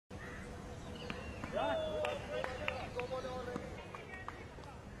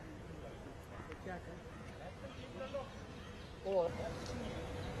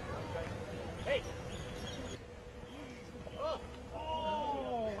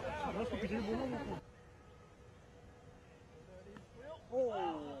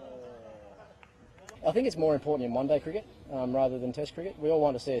I think it's more important in one-day cricket rather than Test cricket. We all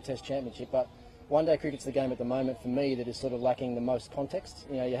want to see a Test championship, but one-day cricket's the game at the moment for me that is sort of lacking the most context.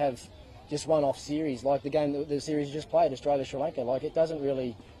 You know, you have just one-off series, like the game, the series you just played, Australia-Sri Lanka. Like, it doesn't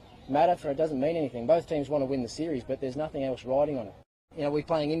really matter, it doesn't mean anything. Both teams want to win the series, but there's nothing else riding on it. You know, we're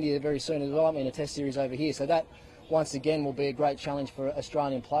playing India very soon as well, in a Test series over here, so that once again will be a great challenge for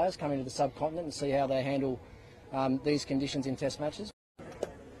Australian players coming to the subcontinent and see how they handle these conditions in Test matches.